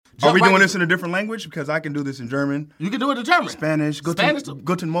Are we doing this in a different language? Because I can do this in German. You can do it in German. Spanish.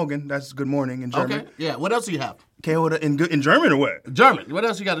 Guten Morgen. That's good morning in German. Okay. Yeah. What else do you have? In German or what? German. What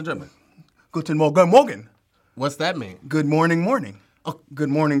else you got in German? Guten Morgen. What's that mean? Good morning. Oh. Good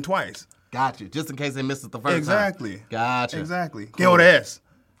morning twice. Got you. Just in case they missed it the first exactly. time. Gotcha. Exactly. Cool. ¿Qué hora es?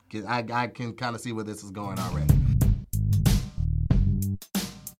 I can kind of see where this is going already.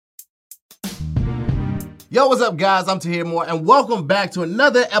 Yo, what's up, guys? I'm Tahir Moore, and welcome back to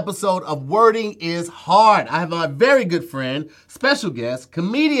another episode of Wording is Hard. I have my very good friend, special guest,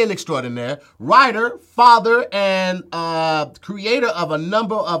 comedian extraordinaire, writer, father, and creator of a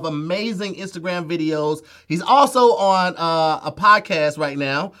number of amazing Instagram videos. He's also on a podcast right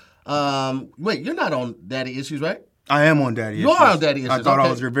now. Wait, you're not on Daddy Issues, right? I am on Daddy Issues. You are on Daddy Issues. I thought I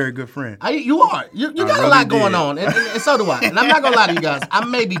was your very good friend. You are. You got really a lot going did. on, and so do I. And I'm not going to lie to you guys. I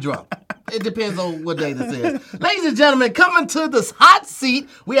may be drunk. It depends on what day this is. Ladies and gentlemen, coming to this hot seat,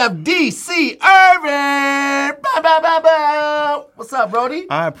 we have DC Ervin. Bow, bow, bow, bow. What's up, Brody?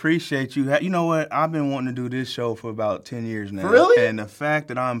 I appreciate you. You know what? I've been wanting to do this show for about 10 years now. For really? And the fact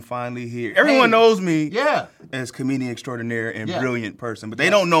that I'm finally here. Everyone knows me Yeah. as comedian extraordinaire and Yeah. brilliant person, but they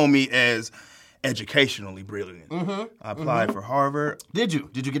don't know me as educationally brilliant. I applied for Harvard. Did you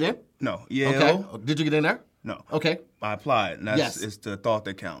get in? No. Yale. Okay. Did you get in there? No. Okay. I applied. And it's the thought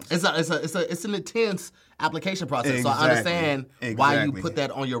that counts. It's an intense application process. Exactly. So I understand why you Exactly. put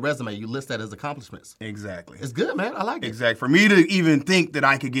that on your resume. You list that as accomplishments. Exactly. It's good, man. I like it. Exactly. For me to even think that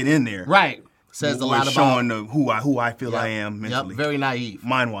I could get in there. Right. Says a lot about showing who I feel I am mentally. Yep. Very naive.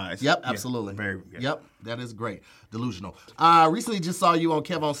 Mind-wise. Yep, Yeah, absolutely. very good. Yep, that is great. Delusional. Recently just saw you on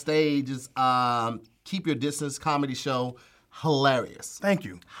Kev on Stage's Keep Your Distance comedy show. Hilarious. Thank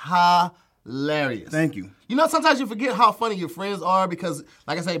you. Hilarious. Thank you. You know, sometimes you forget how funny your friends are because,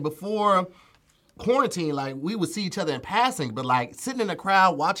 like I say, before quarantine, like, we would see each other in passing, but, like, sitting in the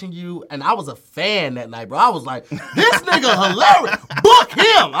crowd watching you, and I was a fan that night, bro. I was like, this nigga hilarious. Book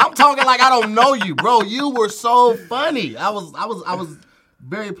him. I'm talking like I don't know you, bro. You were so funny. I was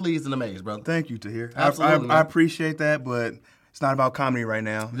very pleased and amazed, bro. Thank you, Tahir. Absolutely, I appreciate that, but it's not about comedy right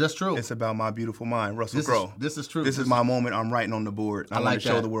now. That's true. It's about my beautiful mind, Russell Crowe. This is true. This is my moment. I'm writing on the board. I want to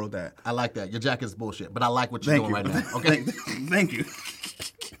show that. the world that. I like that. Your jacket is bullshit, but I like what you're doing right now. Okay. Thank you.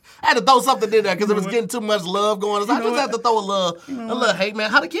 I had to throw something in there because it was getting too much love going on. So I just had to throw a little hate, man.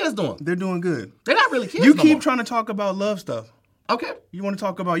 How the kids doing? They're doing good. They're not really kids You no keep more. trying to talk about love stuff. Okay. You want to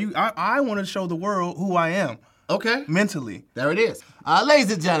talk about you. I want to show the world who I am. Okay. Mentally. There it is.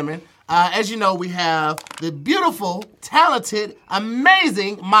 Ladies and gentlemen, as you know, we have the beautiful, talented,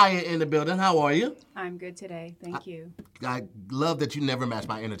 amazing Maya in the building. How are you? I'm good today. Thank you. I love that you never match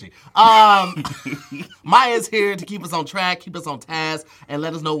my energy. Maya's here to keep us on track, keep us on task, and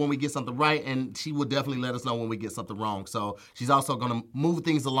let us know when we get something right, and she will definitely let us know when we get something wrong. So she's also going to move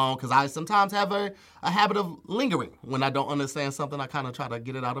things along because I sometimes have a habit of lingering. When I don't understand something, I kind of try to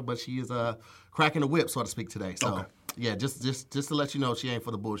get it out of, but she is cracking the whip, so to speak, today. So, Okay. Yeah, just to let you know, she ain't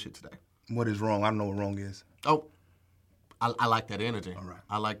for the bullshit today. What is wrong? I don't know what wrong is. Oh, I like that energy. All right.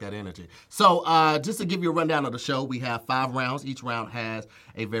 I like that energy. So just to give you a rundown of the show, we have 5 rounds. Each round has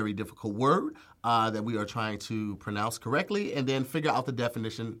a very difficult word that we are trying to pronounce correctly and then figure out the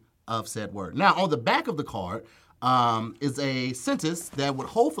definition of said word. Now, on the back of the card is a sentence that would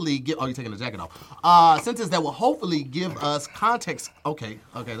hopefully give... Oh, you're taking the jacket off. Sentence that will hopefully give us context... Okay,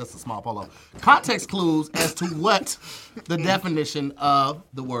 that's a small polo. Context clues as to what the definition of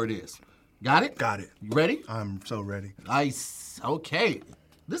the word is. Got it? Got it. You ready? I'm so ready. Nice. Okay.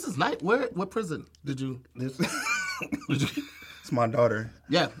 This is nice. What prison did you... It's my daughter.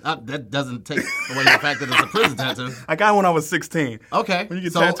 Yeah, that doesn't take away the fact that it's a prison tattoo. I got it when I was 16. Okay. When you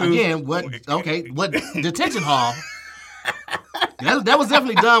get so tattoos. again, what detention hall? That was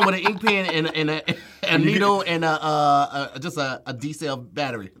definitely done with an ink pen and a needle and just a D-cell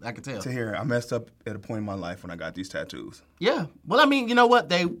battery. I can tell. Tahir, I messed up at a point in my life when I got these tattoos. Yeah. Well, I mean, you know what?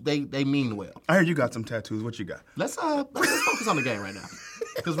 They mean well. I heard you got some tattoos. What you got? Let's focus on the game right now,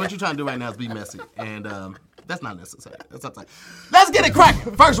 because what you're trying to do right now is be messy, and that's not necessary. That's outside. Let's get it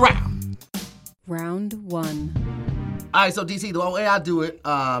cracking. First round. Round 1. All right, so DC, the way I do it is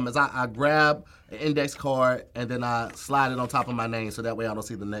I grab an index card and then I slide it on top of my name so that way I don't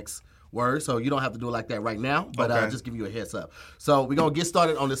see the next word. So you don't have to do it like that right now, but Okay. just give you a heads up. So we're going to get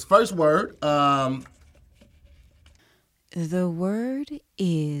started on this first word. The word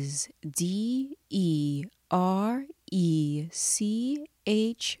is DERECHO.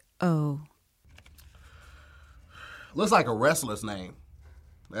 Looks like a wrestler's name.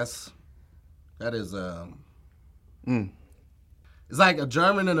 That is It's like a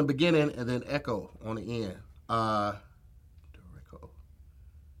German in the beginning and then echo on the end. Derecho.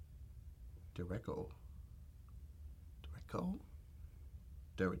 Derecho.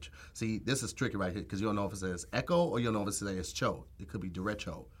 Derecho. See, this is tricky right here because you don't know if it says echo or you don't know if it says cho. It could be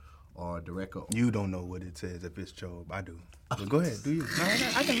derecho or derecho. You don't know what it says if it's Job. I do. But go ahead. Do you?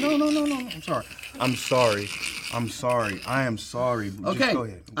 No. I'm sorry. I am sorry. Okay. Just go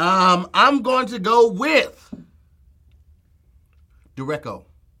ahead. I'm going to go with derecho.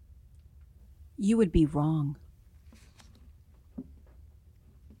 You would be wrong.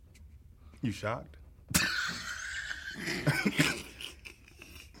 You shocked?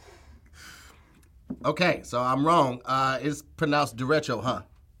 Okay, so I'm wrong. It's pronounced derecho, huh?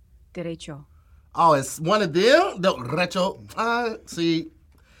 Derecho. Oh, it's one of them? Derecho. See,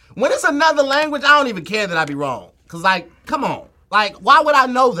 when it's another language, I don't even care that I be wrong. Because, like, come on. Like, why would I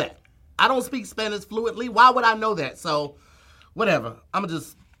know that? I don't speak Spanish fluently. Why would I know that? So, whatever. I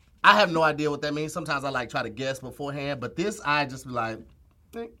have no idea what that means. Sometimes I, like, try to guess beforehand. But this, I just be like,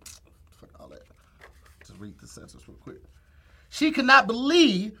 fuck all that. Just read the sentence real quick. She could not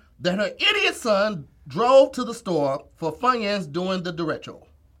believe that her idiot son drove to the store for Funyuns during the derecho.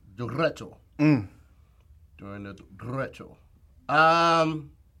 During the derecho.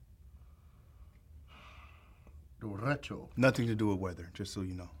 Derecho. Nothing to do with weather, just so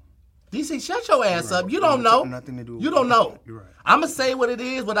you know. DC, shut your ass up. You don't know. Nothing to do with You don't know. You're right. I'm going to say what it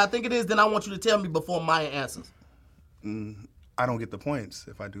is, what I think it is, then I want you to tell me before my answers. I don't get the points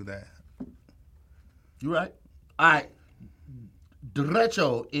if I do that. You right. All right.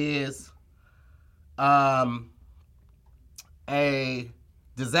 Derecho is a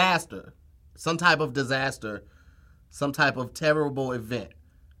disaster, some type of disaster, some type of terrible event,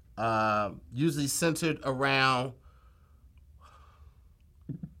 usually centered around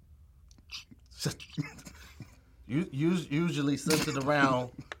usually centered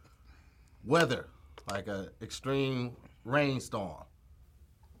around weather, like an extreme rainstorm.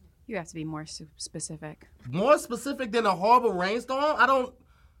 You have to be more specific. More specific than a horrible rainstorm?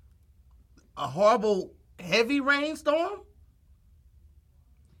 A horrible heavy rainstorm?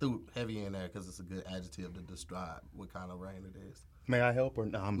 Threw heavy in there because it's a good adjective to describe what kind of rain it is. May I help or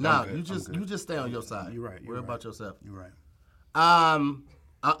no? I'm good. You just stay on your side. You're right. Worry about yourself. You're right. An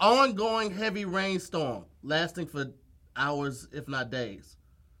ongoing heavy rainstorm lasting for hours, if not days.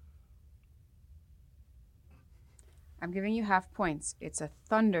 I'm giving you half points. It's a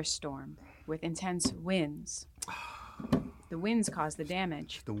thunderstorm with intense winds. The winds cause the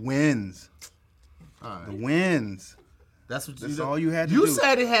damage. The winds. All right. The winds. That's all you had to do. You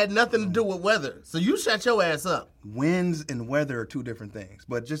said it had nothing to do with weather, so you shut your ass up. Winds and weather are two different things.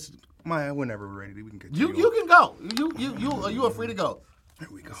 But just, whenever we're ready, we can continue. You can go. You are free to go. There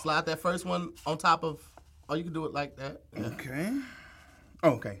we go. Slide that first one on top of. Oh, you can do it like that. Yeah. Okay.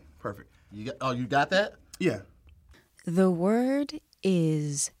 Okay. Perfect. You got that? Yeah. The word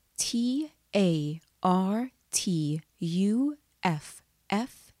is TARTUFFERY.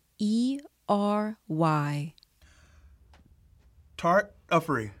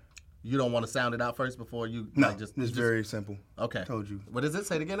 Tart-uffery. You don't want to sound it out first before you. No, like, it's very simple. Okay. Told you. What does it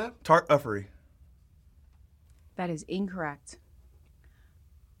say it again now? Tart-uffery. That is incorrect.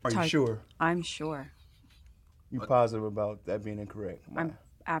 Are you sure? I'm sure. You positive about that being incorrect? I'm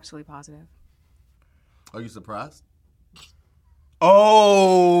absolutely positive. Are you surprised?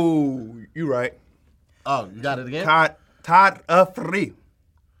 Oh, you right. Oh, you got it again? Tart-uffery.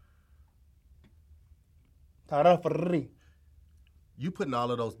 Tart-uffery. You putting all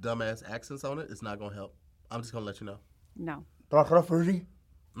of those dumbass accents on it, it's not going to help. I'm just going to let you know. No. Tart-uffery.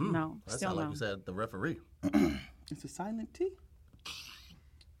 No. That Still sounds no. like you said the referee. It's a silent T.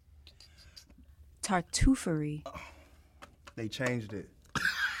 Tartuffery. They changed it.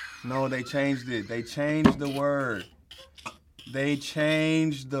 No, they changed it. They changed the word. They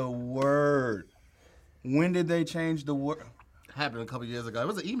changed the word. When did they change the word? Happened a couple years ago. It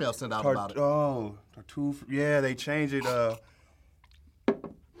was an email sent out about it. Oh, tartuffe. Yeah, they changed it.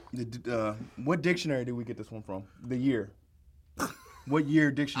 What dictionary did we get this one from? The year. What year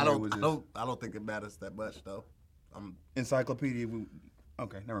dictionary was this? I don't think it matters that much though. Encyclopedia.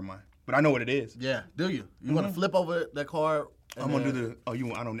 Okay, never mind. But I know what it is. Yeah, do you? You want to flip over that card? I'm gonna do the. Oh,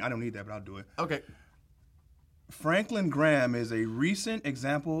 you? I don't need that, but I'll do it. Okay. Franklin Graham is a recent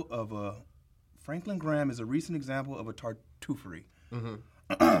example of a tartuffery.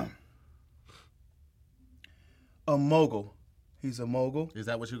 Mm-hmm. A mogul. He's a mogul. Is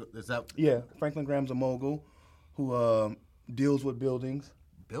that? Yeah, Franklin Graham's a mogul who deals with buildings.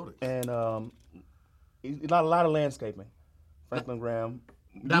 Buildings. And he's not a lot of landscaping. Franklin Graham.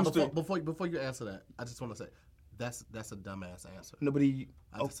 Now, before you answer that, I just want to say that's a dumbass answer. Nobody.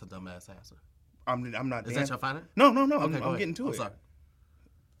 That's a dumbass answer. I'm not. Is that your final? No. Okay, I'm getting to it. I'm sorry.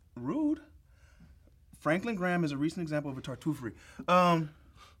 Rude. Franklin Graham is a recent example of a Tartuffery.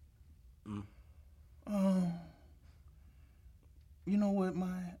 You know what,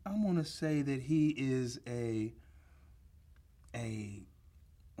 I'm gonna say that he is a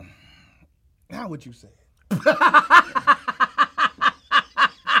how would you say it?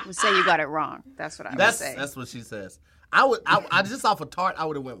 I would say you got it wrong. That's what I would say. That's what she says. I just off a tart, I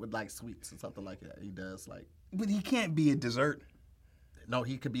would have went with like sweets or something like that. He does like. But he can't be a dessert. No,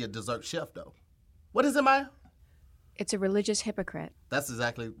 he could be a dessert chef though. What is it, Maya? It's a religious hypocrite. That's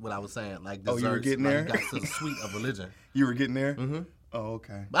exactly what I was saying. Like desserts, you were getting like, there? You got to the sweet of religion. You were getting there? Mm-hmm. Oh,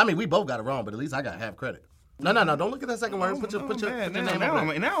 okay. I mean, we both got it wrong, but at least I got half credit. No, don't look at that second word. Put your name on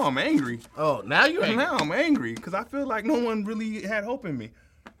it. Now I'm angry. Oh, now you're angry. Now I'm angry because I feel like no one really had hope in me.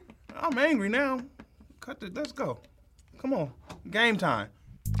 I'm angry now. Let's go. Come on. Game time.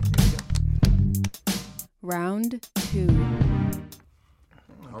 Round 2.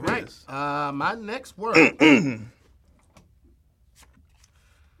 All right. My next word.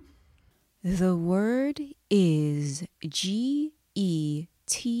 The word is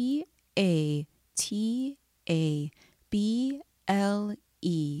G-E-T-A-T-A-B-L-E.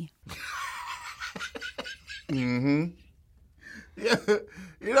 Mm-hmm. Yeah,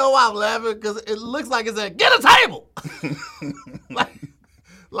 you know why I'm laughing? Because it looks like it's at get a table.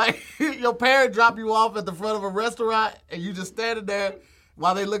 like your parent drop you off at the front of a restaurant and you just standing there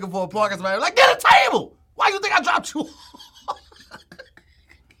while they looking for a parking spot. Like, get a table. Why you think I dropped you off?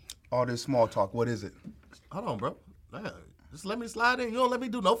 All this small talk. What is it? Hold on, bro. Man, just let me slide in. You don't let me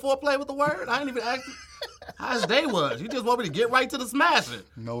do no foreplay with the word. I ain't even asked you how his day was. You just want me to get right to the smashing.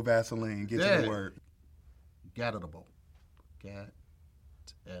 No Vaseline. Get to the word. Gettable.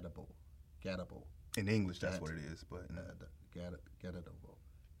 Gettable. In English, that's what it is. But Gettable.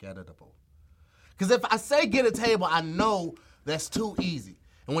 Because if I say get a table, I know that's too easy.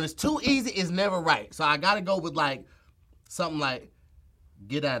 And when it's too easy, it's never right. So I got to go with like something like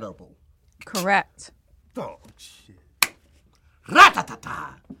get atable. Correct. Oh, shit.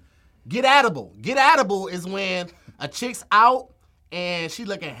 Ra-ta-ta-ta. Get atable. Get atable is when a chick's out and she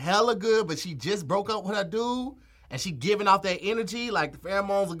looking hella good, but she just broke up with her dude and she giving off that energy, like the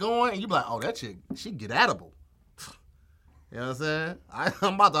pheromones are going, and you be like, oh, that chick, she get atable. You know what I'm saying?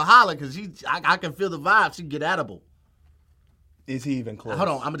 I'm about to holler because I can feel the vibe. She get atable. Is he even close? Hold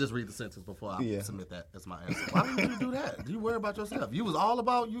on, I'm going to just read the sentence before I submit that as my answer. Why didn't you do that? Do you worry about yourself? You was all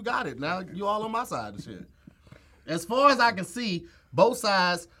about, you got it. Now you all on my side of shit. As far as I can see, both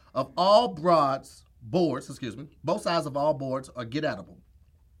sides of all boards are get atable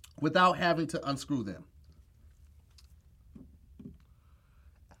without having to unscrew them.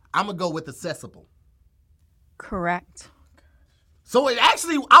 I'm going to go with accessible. Correct. So it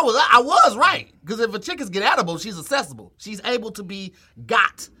actually, I was right. Because if a chick is get atable, she's accessible. She's able to be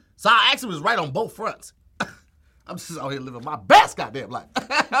got. So I actually was right on both fronts. I'm just out here living my best goddamn life.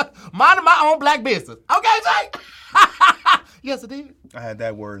 Minding my own black business. Okay, Jake? Yes, I did. I had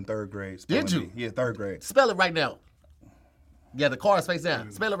that word in third grade. Did you? Yeah, third grade. Spell it right now. Yeah, the car is face down.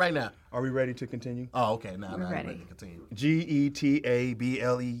 Spell it right now. Are we ready to continue? Oh, okay. Now We're I'm ready. ready to continue.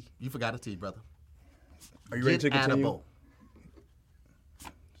 Gettable. You forgot a T, brother. Are you ready to continue? Gettable.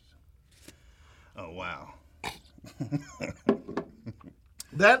 Oh, wow.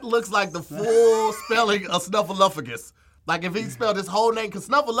 That looks like the full spelling of Snuffleupagus. Like if he spelled his whole name, because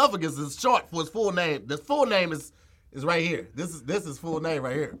Snuffleupagus is short for his full name. The full name is right here. This is full name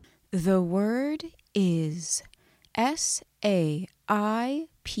right here. The word is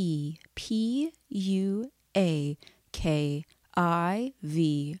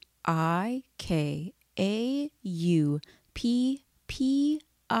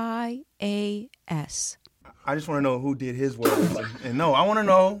I just want to know who did his words. And no, I want to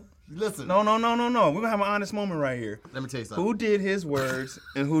know. Listen. No. We're going to have an honest moment right here. Let me tell you something. Who did his words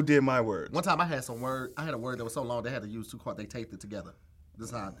and who did my words? One time I had a word that was so long they had to use two cards. They taped it together. This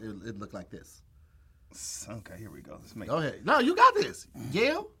is how it looked like this. Okay, here we go. Let's make Go ahead. No, you got this.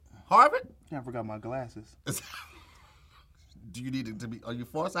 Yale? Harvard? I forgot my glasses. Do you need it to be, are you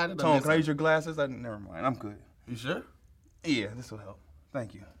farsighted? Tone, can I use your glasses? Never mind. I'm good. You sure? Yeah, this will help.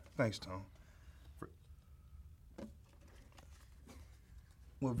 Thank you. Thanks, Tone.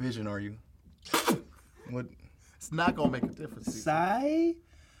 What vision are you? What? It's not going to make a difference.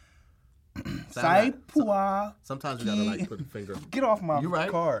 Saipua. Sometimes you got to like put the finger. Get off my You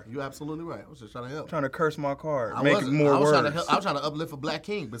right. car. You're absolutely right. I was just trying to help. Trying to curse my car. I Make wasn't. more I was words. Trying to help. I was trying to uplift a black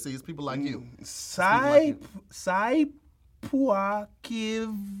king, but see, it's people like you. Saipua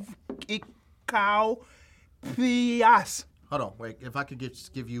kiv ikau pias. Hold on, wait. If I could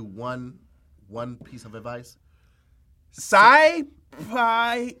give you one piece of advice.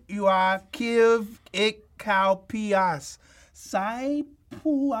 Pias. Sai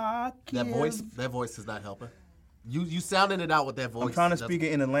pua That voice is not helping. You sounding it out with that voice. I'm trying to speak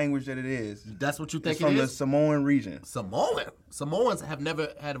it in the language that it is. That's what you think it's from it the is? Samoan region. Samoans have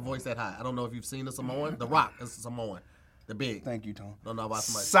never had a voice that high. I don't know if you've seen the Samoan. The Rock is a Samoan. The big. Thank you, Tom. Don't know about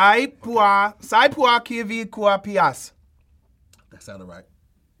somebody. Sai pua kivi kua pias. That sounded right.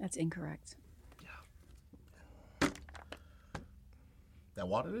 That's incorrect. That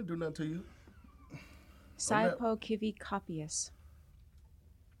water didn't do nothing to you. Saipo kivi copious.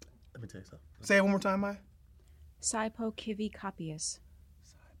 Let me tell you something. Say it one more time, Maya. Saipo kivi copious.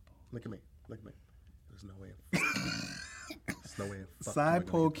 Look at me. There's no way. There's no way.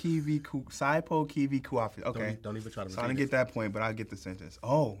 Saipo kivi kuafi. Okay. Don't even try to. So I didn't get that point, but I get the sentence.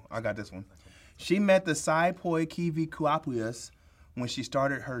 Oh, I got this one. She met the Saipoi kivi kuapius when she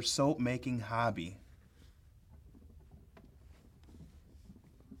started her soap making hobby.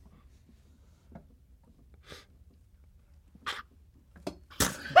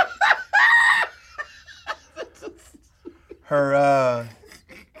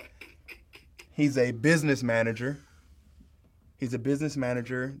 He's a business manager. He's a business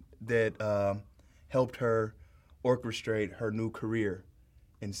manager that helped her orchestrate her new career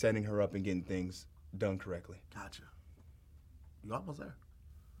in setting her up and getting things done correctly. Gotcha. You almost there.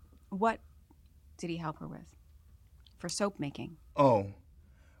 What did he help her with? For soap making. Oh,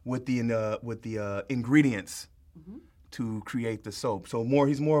 with the ingredients to create the soap. So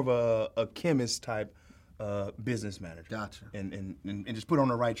he's more of a chemist type business manager. Gotcha. And just put her on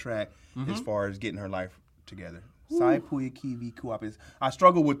the right track as far as getting her life together. Saipui kivi kuapis. I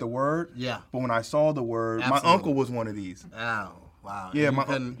struggled with the word. Yeah. But when I saw the word, Absolutely. my uncle was one of these. Oh, wow. Yeah,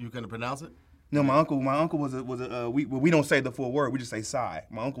 you couldn't pronounce it? No, my uncle was a we don't say the full word. We just say Sai.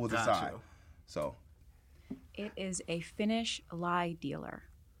 My uncle was a Sai. Gotcha. So. It is a Finnish lie dealer.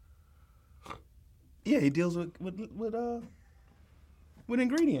 Yeah, he deals with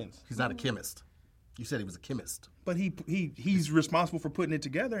ingredients. He's not a chemist. You said he was a chemist. But he's responsible for putting it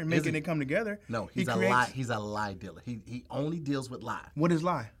together and making it come together. No, he's a lie dealer. He only deals with lie. What is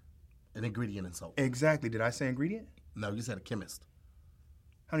lie? An ingredient in soap. Exactly. Did I say ingredient? No, you said a chemist.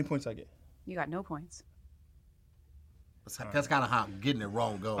 How many points I get? You got no points. That's kind of how getting it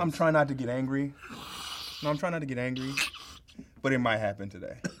wrong goes. I'm trying not to get angry. No, I'm trying not to get angry. But it might happen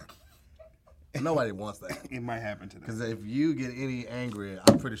today. Nobody wants that. It might happen today. Because if you get any angrier,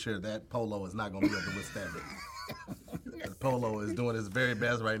 I'm pretty sure that Polo is not going to be able to withstand it. Polo is doing his very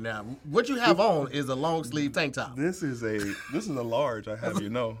best right now. What you have on is a long sleeve tank top. This is a large, I have you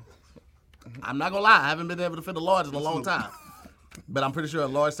know. I'm not going to lie. I haven't been able to fit a large in a long time. But I'm pretty sure a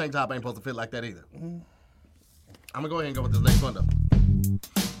large tank top ain't supposed to fit like that either. I'm going to go ahead and go with this next one, though.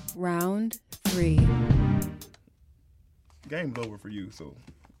 Round 3. Game's over for you, so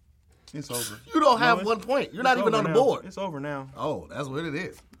it's over. You don't have 1 point. You're not even on the board. It's over now. Oh, that's what it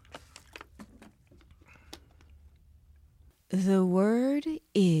is. The word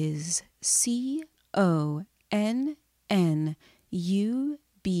is CONNUBIAL.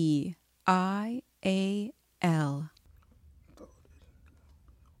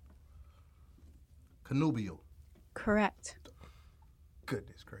 Connubial. Correct.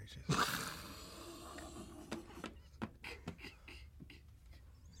 Goodness gracious.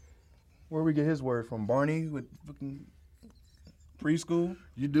 Where we get his word from? Barney with fucking preschool?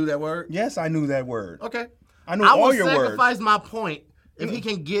 You do that word? Yes, I knew that word. Okay. I knew all your I will words. sacrifice my point if he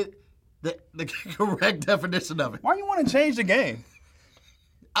can get the correct definition of it. Why you want to change the game?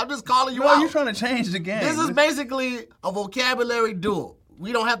 I'm just calling you No, out. you're trying to change the game. This is basically a vocabulary duel.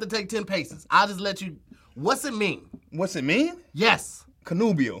 We don't have to take 10 paces. I'll just let you. What's it mean? What's it mean? Yes.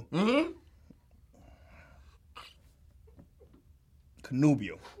 Connubial. Mm-hmm.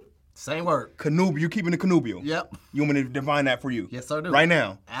 Connubial. Same word. Connubial. You keeping the connubial? Yep. You want me to define that for you? Yes, sir, do. Right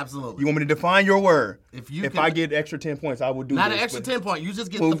now? Absolutely. You want me to define your word? If I get extra 10 points, I will do not this. Not an extra 10 point. You just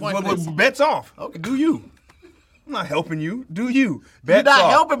get well, the point for this. Bets off. Okay. Do you? I'm not helping you. Do you? Bets You're not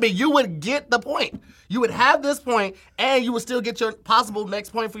off. helping me. You would get the point. You would have this point, and you would still get your possible next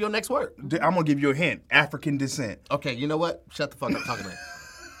point for your next word. I'm going to give you a hint. African descent. Okay, you know what? Shut the fuck up talking to me.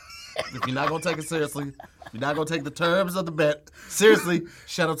 If you're not going to take it seriously, you're not going to take the terms of the bet seriously,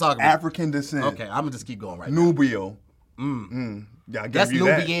 shut up talking to me. African descent. Okay, I'm going to just keep going right Nubial. now. Yeah, That's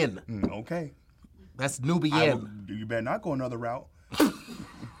Nubian. Okay. That's Nubian. You better not go another route.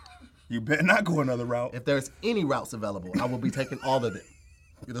 You better not go another route. If there's any routes available, I will be taking all of them.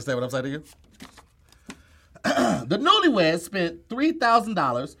 You understand what I'm saying to you? The newlyweds spent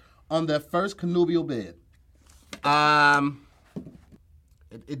 $3,000 on their first connubial bed.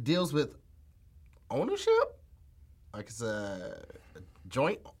 It deals with ownership. Like it's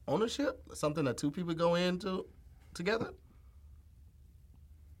joint ownership, something that two people go into together.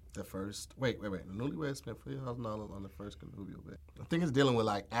 The first, wait. The newlyweds spent $3,000 on the first connubial bed. I think it's dealing with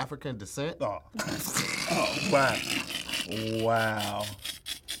like African descent. Oh,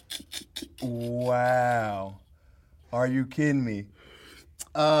 wow. Are you kidding me?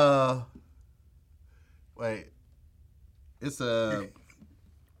 Wait. It's a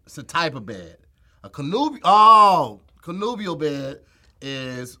type of bed. A connubial bed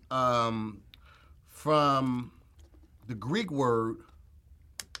is from the Greek word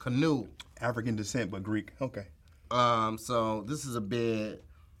canoe. African descent, but Greek. Okay. So this is a bed.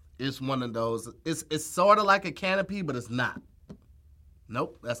 It's one of those. It's sort of like a canopy, but it's not.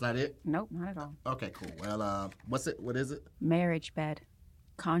 Nope, that's not it. Nope, not at all. Okay, cool. Well, what's it? What is it? Marriage bed.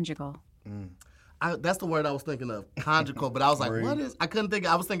 Conjugal. That's the word I was thinking of, conjugal. But I was like, what is? I couldn't think.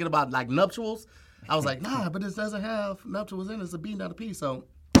 I was thinking about like nuptials. I was like, nah, but this doesn't have nuptials in it. It's a B, not a P. So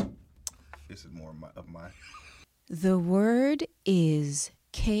this is more of mine. The word is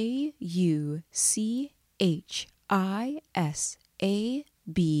KUCHISABISHII.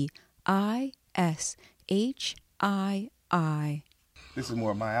 This is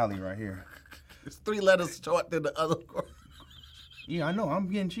more of my alley right here. It's 3 letters short than the other word. Yeah, I know. I'm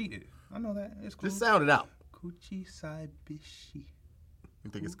getting cheated. I know that. It's cool. Just sound it out. Coochie Saibishi.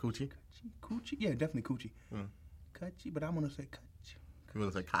 You think it's coochie? Coochie? Yeah, definitely coochie. Coochie, but I'm going to say coochie. You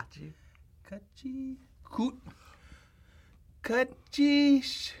want to say kachi? Coochie. Coochie.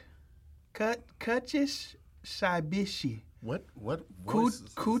 Coochie Saibishi. What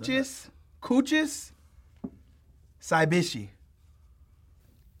Coochis Saibishi.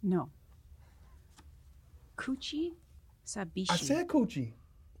 No. Coochie Sabishi. I said coochie.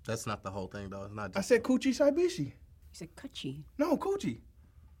 That's not the whole thing, though. It's not just I said coochie Saibishi. You said coochie. No, coochie.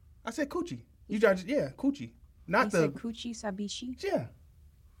 I said coochie. You just, yeah, coochie. Not You the. said coochie Sabishi? Yeah.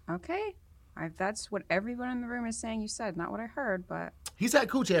 Okay. That's what everyone in the room is saying you said. Not what I heard, but... He said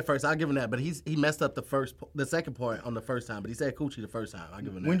coochie at first. I'll give him that. But he messed up the second part on the first time. But he said coochie the first time. I'll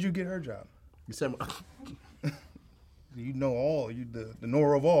give him that. When'd you get her job? You said... You know all. You the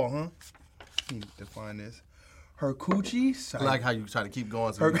knower of all, huh? You need to define this. Her coochie... I like how you try to keep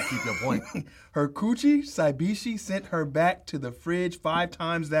going so you can keep your point. Her coochie, Saibishi, sent her back to the fridge 5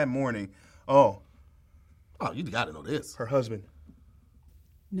 times that morning. Oh, you got to know this. her husband.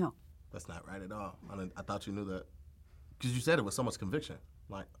 No. That's not right at all. I thought you knew that. Because you said it with so much conviction.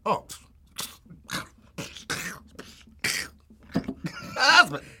 Like, oh.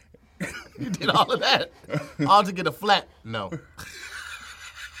 Husband. You did all of that. All to get a flat no.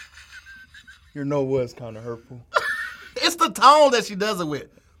 Your no was kind of hurtful. It's the tone that she does it with.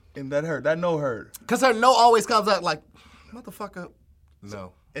 And that hurt. That no hurt. Because her no always comes out like, motherfucker,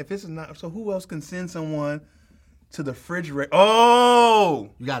 no. If this is not... So who else can send someone to the refrigerator? Oh!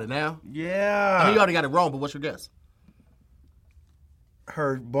 You got it now? Yeah. I mean, you already got it wrong, but what's your guess?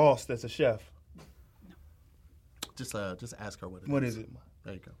 Her boss that's a chef. Just ask her what it is. What is it?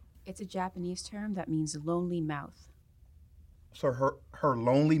 There you go. It's a Japanese term that means lonely mouth. So her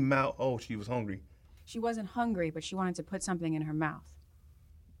lonely mouth... Oh, she was hungry. She wasn't hungry, but she wanted to put something in her mouth.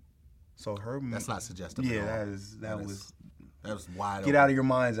 So her... That's not suggestive Yeah, at all. That was wide Get open. out of your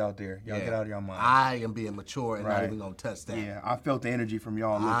minds out there. Y'all get out of your minds. I am being mature and not Right. even going to touch that. Yeah, I felt the energy from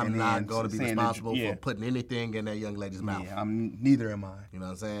y'all looking I'm not in, going to be saying that responsible for putting anything in that young lady's mouth. Yeah, neither am I. You know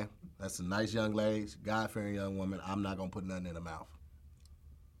what I'm saying? That's a nice young lady, God-fearing young woman. I'm not going to put nothing in her mouth.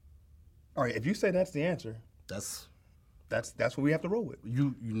 All right, if you say that's the answer, That's what we have to roll with.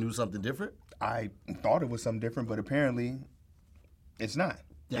 you knew something different? I thought it was something different, but apparently it's not.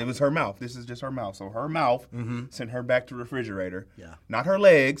 Yeah. It was her mouth. This is just her mouth. So her mouth sent her back to the refrigerator. Yeah. Not her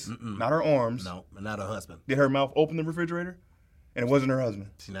legs, not her arms. No, not her husband. Did her mouth open the refrigerator? And it wasn't her husband.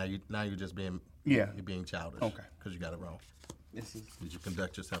 See, now you're just being Yeah. you're being childish. Okay. Because you got it wrong. This is... Did you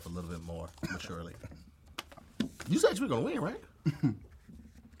conduct yourself a little bit more maturely? You said you were going to win, right?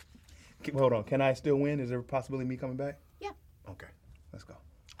 Hold on. Can I still win? Is there a possibility of me coming back? Yeah. Okay. Let's go.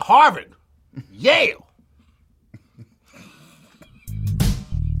 Harvard. Yale.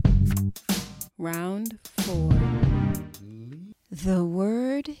 Round 4. The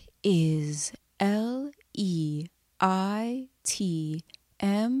word is LEITMOTIF. Leitmotif.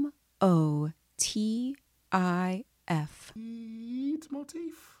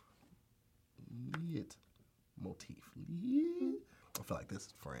 Leitmotif. I feel like this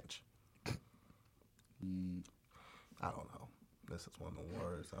is French. I don't know. This is one of the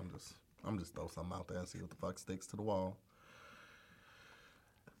words. I'm just throw something out there and see what the fuck sticks to the wall.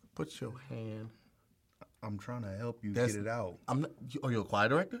 Put your hand. I'm trying to help you get it out. I'm not, are you a choir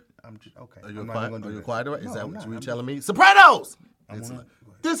director? I'm just okay. Are you I'm a not even gonna do choir that. choir director? Is No, that I'm what not. you were I'm telling me? Sopranos!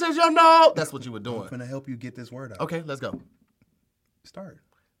 This is your no. That's what you were doing. I'm gonna help you get this word out. Okay, let's go. Start.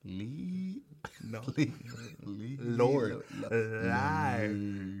 Lead. No. Lead. Lord. Lie.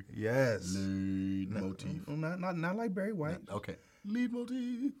 Yes. Lead motif. Not like Barry White. Okay. Lead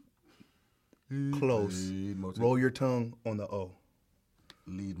motif. Close. Lead motif. Roll your tongue on the O.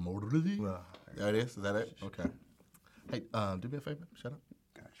 Lead motif. There it is. Is that it? Okay. Hey, do me a favor. Shut up.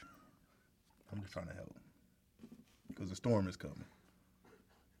 Gotcha. I'm just trying to help. Because the storm is coming.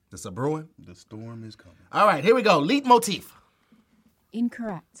 This a brewing? The storm is coming. All right, here we go. Lead motif.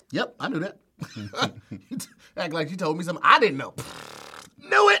 Incorrect. Yep, I knew that. Act like you told me something I didn't know.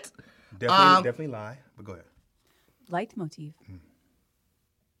 Knew it. Definitely lie, but go ahead. Leitmotif.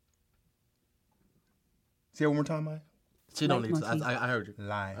 Say it one more time, Mike. She don't need to. I heard you.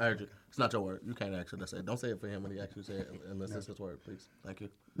 Lie. I heard you. It's not your word. You can't actually say it. Don't say it for him when he actually say it unless it's his word, please. Thank you.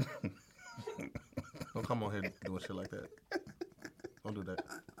 Don't come on here doing shit like that. Don't do that.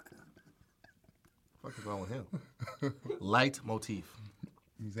 What is wrong with him? Leitmotif.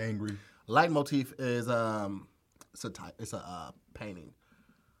 He's angry. Leitmotif is it's a painting.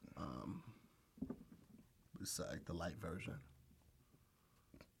 It's like the light version.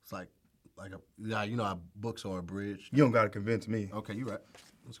 It's like a you know how books are abridged. You don't gotta convince me. Okay, you're right.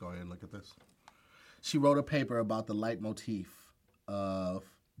 Let's go ahead and look at this. She wrote a paper about the leitmotif of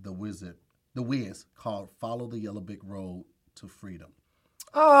the Wiz called "Follow the Yellow Brick Road to Freedom."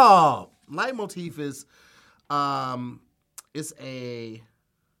 Oh, leitmotif is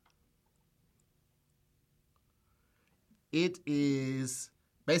it is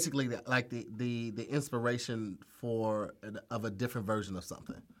basically like the inspiration of a different version of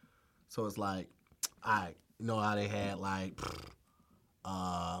something. So it's like, you know how they had like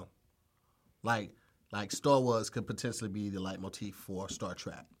Star Wars could potentially be the leitmotif for Star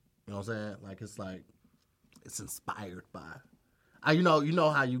Trek. You know what I'm saying? It's inspired by. You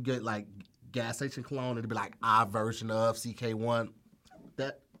know how you get like gas station cologne, it'd be like our version of CK1.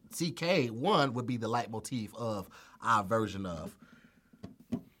 That CK1 would be the leitmotif of our version of.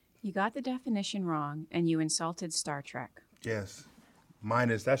 You got the definition wrong, and you insulted Star Trek. Yes.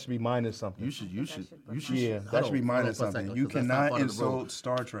 Minus. That should be minus something. You should. Yeah, that should be minus something. You cannot insult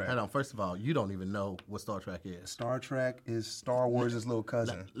Star Trek. Hold on. First of all, you don't even know what Star Trek is. Star Trek is Star Wars' little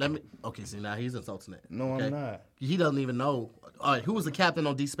cousin. Let me. Okay, see now he's insulting it. No, okay? I'm not. He doesn't even know. All right, who was the captain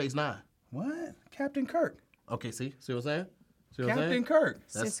on Deep Space Nine? What? Captain Kirk. Okay, see what I'm saying? Captain Kirk.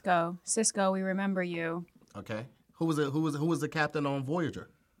 Cisco, we remember you. Okay. Who was the captain on Voyager?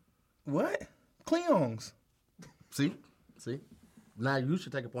 What? Cleons. See? Now you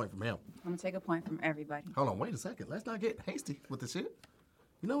should take a point from him. I'm gonna take a point from everybody. Hold on, wait a second. Let's not get hasty with the shit.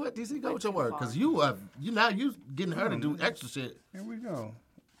 You know what, DC, go with your word, because you getting her to do extra shit. Here we go.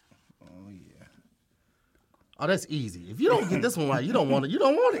 Oh yeah. Oh, that's easy. If you don't get this one right, you don't want it. You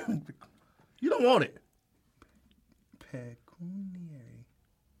don't want it. You don't want it. Pecuniary.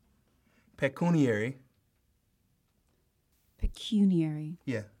 Pecuniary.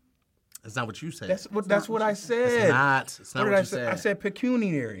 Yeah. That's not what you said. That's what I said. It's not what you said. I said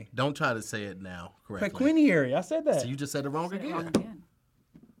pecuniary. Don't try to say it now correctly. Pecuniary. I said that. So you just said it wrong again.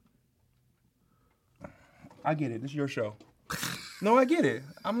 I get it. This is your show. No, I get it.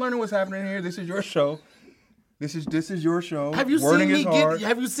 I'm learning what's happening here. This is your show. This is your show. Have you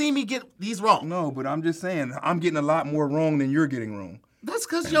seen me get these wrong? No, but I'm just saying I'm getting a lot more wrong than you're getting wrong. That's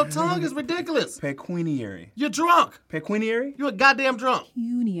because your tongue is ridiculous. Pecuniary. You're drunk. Pecuniary? You're a goddamn drunk.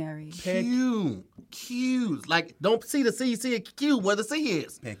 Pecuniary. Q's. Like, don't see the C, you see a Q where the C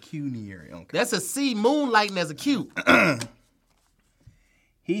is. Pecuniary. Okay. That's a C moonlighting as a Q.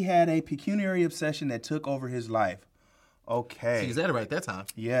 He had a pecuniary obsession that took over his life. Okay. So you said it right that time.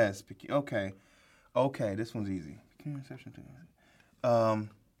 Yes. Okay. Okay, this one's easy. Pecuniary obsession.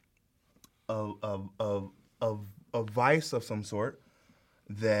 A vice of some sort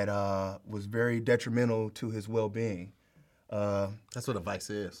that was very detrimental to his well-being. That's what a vice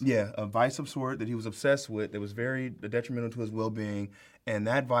is. Yeah, a vice of sort that he was obsessed with that was very detrimental to his well-being, and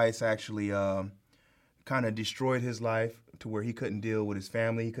that vice actually kind of destroyed his life to where he couldn't deal with his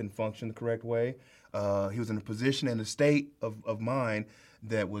family, he couldn't function the correct way. He was in a position and a state of mind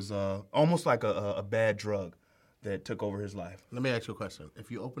that was almost like a bad drug that took over his life. Let me ask you a question. If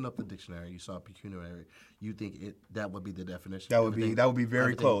you open up the dictionary, you saw pecuniary, you think that would be the definition? That would be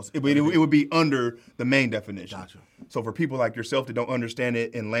very close. It would be under the main definition. Gotcha. So for people like yourself that don't understand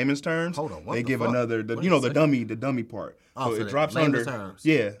it in layman's terms, they give another the dummy part. Oh, so it drops under. Terms.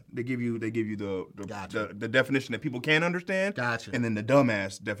 Yeah, they give you the definition that people can understand. Gotcha. And then the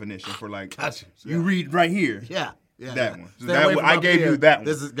dumbass definition for like gotcha. You read right here. Yeah. That one. So I gave you that one.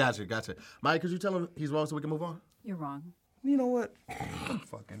 This is gotcha. Mike, could you tell him he's wrong so we can move on? You're wrong. You know what?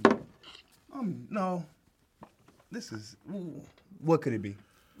 No. This is, what could it be?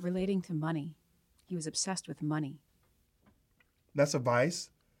 Relating to money. He was obsessed with money. That's a vice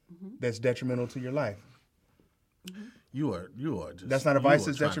that's detrimental to your life. Mm-hmm. You are just. That's not a vice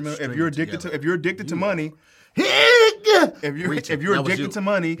that's detrimental. If you're addicted to money, if you're addicted to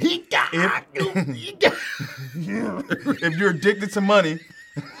money, if you're addicted to money,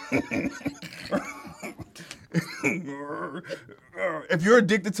 if you're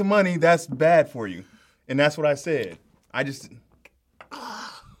addicted to money, that's bad for you, and that's what I said.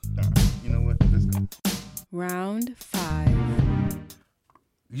 You know what? Let's go. Round 5.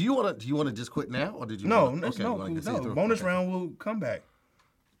 Do you want to just quit now, or did you? No. Bonus round will come back.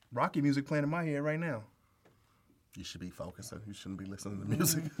 Rocky music playing in my head right now. You should be focused. You shouldn't be listening to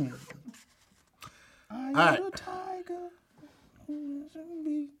music. I am a tiger. I am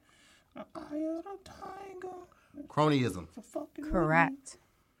a tiger. Cronyism. Correct.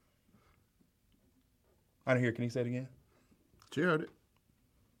 I didn't hear. Can you say it again? You heard it.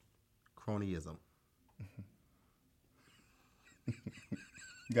 Cronyism.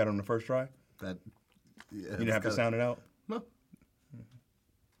 You got it on the first try? Yeah, you didn't have to sound it out? No.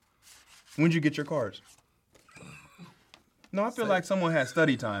 When did you get your cards? No, I feel like someone had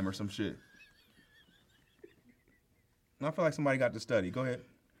study time or some shit. No, I feel like somebody got to study. Go ahead.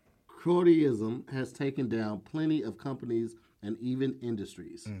 Cronyism has taken down plenty of companies and even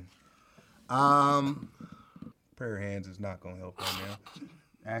industries. Prayer hands is not going to help right now.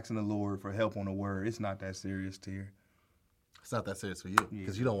 Asking the Lord for help on a word, it's not that serious, Tahir. It's not that serious for you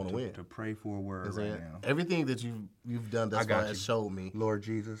because you don't want to win. To pray for a word right now. Everything that you've done thus far has showed me. Lord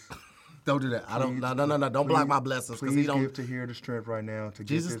Jesus. Don't do that. No. Don't block my blessings. Please give Tahir the strength right now to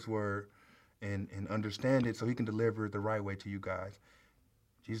get this word and understand it so he can deliver it the right way to you guys.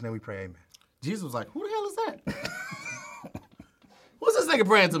 In Jesus' name we pray, amen. Jesus was like, who the hell is that? What's this nigga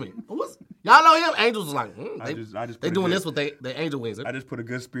praying to me? Y'all know him? Angels was like, they doing this with their angel wings. I just put a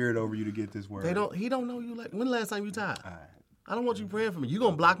good spirit over you to get this word. He don't know you. Like, when the last time you tied? I don't want you praying for me. You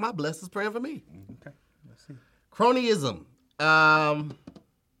gonna block my blessings praying for me. Okay, let's see. Cronyism.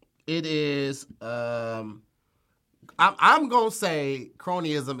 It is. I'm gonna say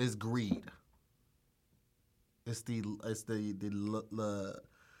cronyism is greed. It's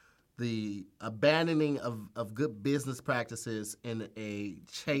the abandoning of good business practices in a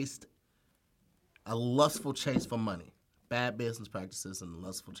lustful chase for money. Bad business practices and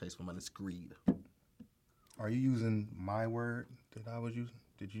lustful chase for money. It's greed. Are you using my word that I was using?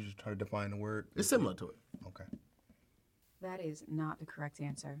 Did you just try to define the word? It's similar to it. Okay. That is not the correct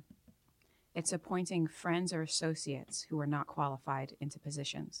answer. It's appointing friends or associates who are not qualified into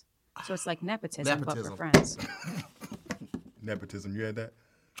positions. So it's like nepotism. But for friends. Nepotism, you had that?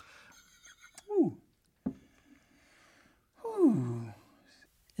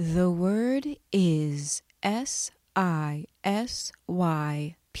 The word is SISYPHEAN.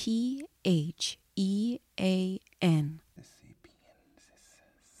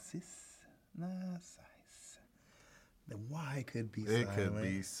 The Y could be silent. It could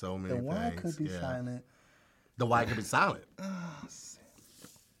be so many things. The Y could be silent. The Y could be silent.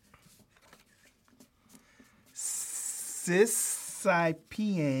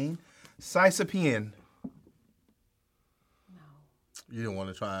 Sisypian. Sisypian. You didn't want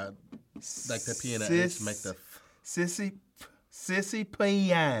to try like the P and the H make the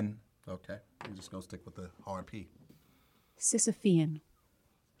Sisypian. Okay. You're just gonna stick with the hard P. Sisyphean.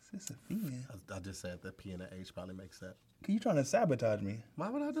 Sisyphean. I just said the P and the H probably makes that. You trying to sabotage me?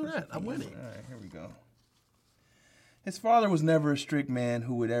 Why would I do that? I'm winning. All right, here we go. His father was never a strict man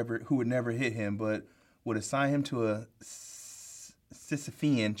who would never hit him, but would assign him to a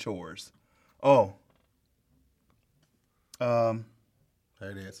Sisyphean chores. Oh. There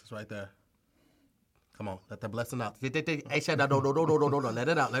it is. It's right there. Come on, let that blessing out. Hey, let it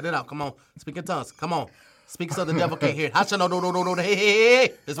out. Let it out. Come on, speak in tongues. Come on, speak so the devil can't hear it. Hey.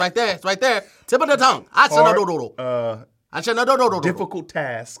 It's right there. It's right there. Tip of the tongue. Difficult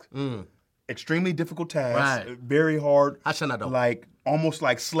task. Extremely difficult task. Right. Very hard. Like almost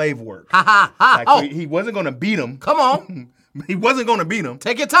like slave work. He wasn't going to beat him. Come on. He wasn't going to beat him.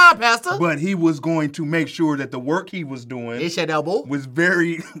 Take your time, Pastor. But he was going to make sure that the work he was doing was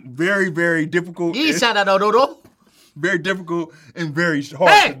very, very, very difficult. Very difficult and very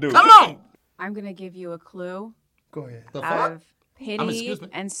hard to do. Come on. I'm going to give you a clue. Go ahead. Out of pity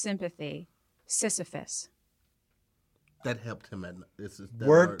and sympathy. Sisyphus. That helped him.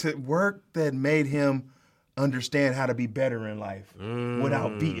 Work that made him understand how to be better in life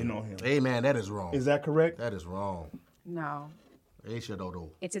without beating on him. Hey, man, that is wrong. Is that correct? That is wrong. No.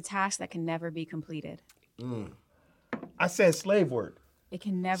 It's a task that can never be completed. I said slave work. It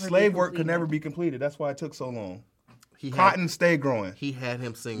can never Slave be work could completed. never be completed. That's why it took so long. He Cotton stay growing. He had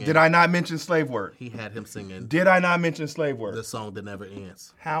him singing. Did I not mention slave work? He had him singing Did I not mention slave work? the song that never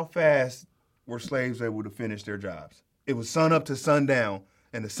ends. How fast were slaves able to finish their jobs? It was sun up to sundown,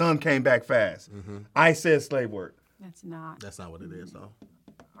 and the sun came back fast. I said slave work. That's not. That's not what it is, though.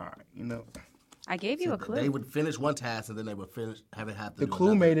 All right, you know. I gave you a clue. They would finish one task and then they would have to The do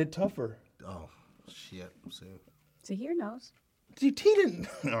clue another. made it tougher. Oh, shit. See. Tahir knows. He didn't.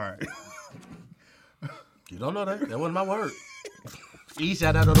 All right. You don't know that. That wasn't my word.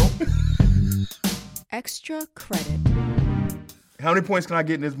 Shout out Extra credit. How many points can I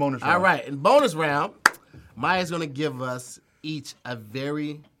get in this bonus round? All right. In bonus round, Maya's going to give us each a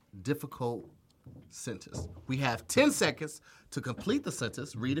very difficult sentence. We have 10 seconds to complete the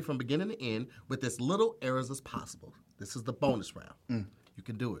sentence, read it from beginning to end with as little errors as possible. This is the bonus round. You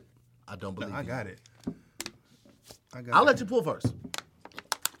can do it. I don't believe I you. got it. I'll let you pull first.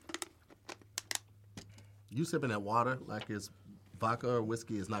 You sipping that water like it's vodka or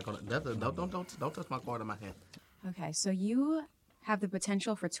whiskey is not gonna. Don't touch my card in my hand. Okay, so you have the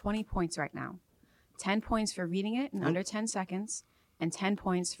potential for 20 points right now. 10 points for reading it in under 10 seconds, and 10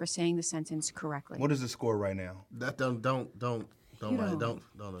 points for saying the sentence correctly. What is the score right now? That don't.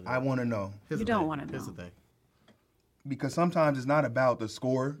 I want to know. You don't want to know. Here's the thing. Because sometimes it's not about the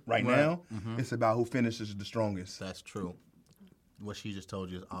score right now. Mm-hmm. It's about who finishes the strongest. That's true. What she just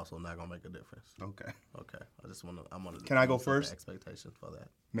told you is also not gonna make a difference. Okay. Okay. I just want to. Can I go set first? the expectation for that.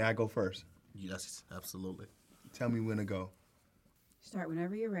 May I go first? Yes, absolutely. Tell me when to go. Start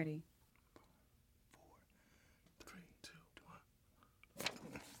whenever you're ready. 3, 2, 1.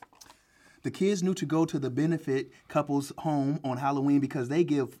 The kids knew to go to the benefit couple's home on Halloween because they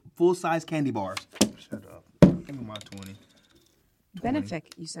give full-size candy bars. Shut up. Give me my 20.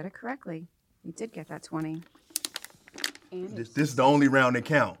 Benefic, you said it correctly. You did get that 20. And This is the only round that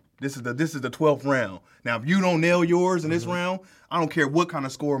count. This is the 12th round. Now, if you don't nail yours in this round, I don't care what kind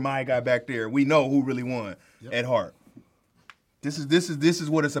of score Maya got back there. We know who really won at heart. This is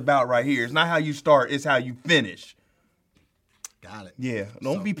what it's about right here. It's not how you start. It's how you finish. Got it. Yeah.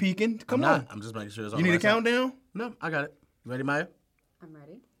 Don't be peeking. Come on. I'm just making sure it's on You the need a right side. countdown? No, I got it. You ready, Maya? I'm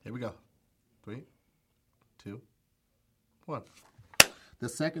ready. Here we go. 3, 2, 1. The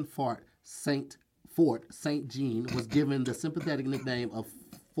second Fort St. Jean was given the sympathetic nickname of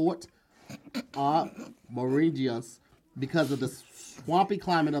Fort Mauritius because of the swampy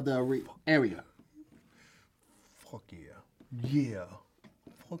climate of the area. Fuck yeah. Yeah.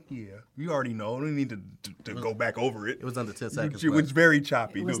 Fuck yeah. You already know. Don't need to go back over it. It was under 10 seconds. It was very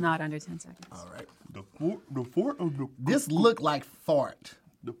choppy. It was not under 10 seconds. All right. The fort of the... This looked like fart.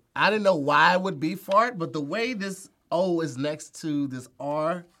 I didn't know why it would be fart, but the way this O is next to this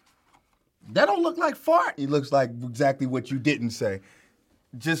R, that don't look like fart. It looks like exactly what you didn't say.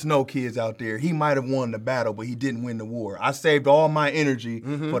 Just know, kids out there, he might have won the battle, but he didn't win the war. I saved all my energy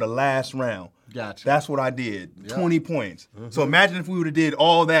for the last round. Gotcha. That's what I did. Yep. 20 points. So imagine if we would have did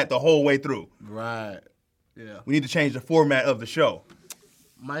all that the whole way through. Right. Yeah. We need to change the format of the show.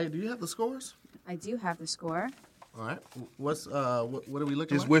 Maya, do you have the scores? I do have the score. All right. What are we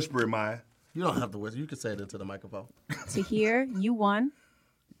looking Just like? whisper it, Maya. You don't have to whisper. You can say it into the microphone. Tahir, you won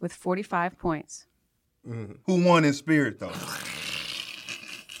with 45 points. Who won in spirit, though?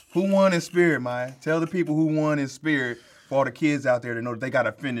 Who won in spirit, Maya? Tell the people who won in spirit for all the kids out there to know that they got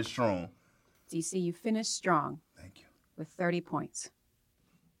to finish strong. DC, you finished strong Thank you. with 30 points.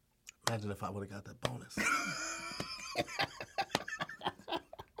 Imagine if I would have got that bonus.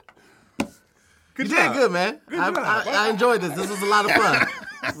 Good You job. did good, man. I enjoyed this. This was a lot of fun.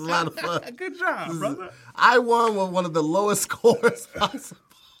 This was a lot of fun. Good job, brother. I won with one of the lowest scores possible.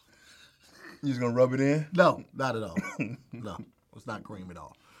 You just going to rub it in? No, not at all. No, it's not cream at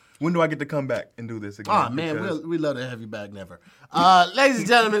all. When do I get to come back and do this again? Oh, man, Because- we love to have you back, never. Ladies and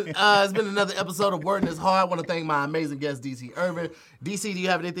gentlemen, it's been another episode of Wording is Hard. I want to thank my amazing guest, DC Ervin. DC, do you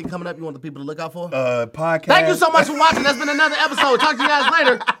have anything coming up you want the people to look out for? podcast. Thank you so much for watching. That's been another episode. Talk to you guys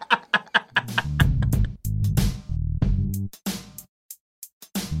later.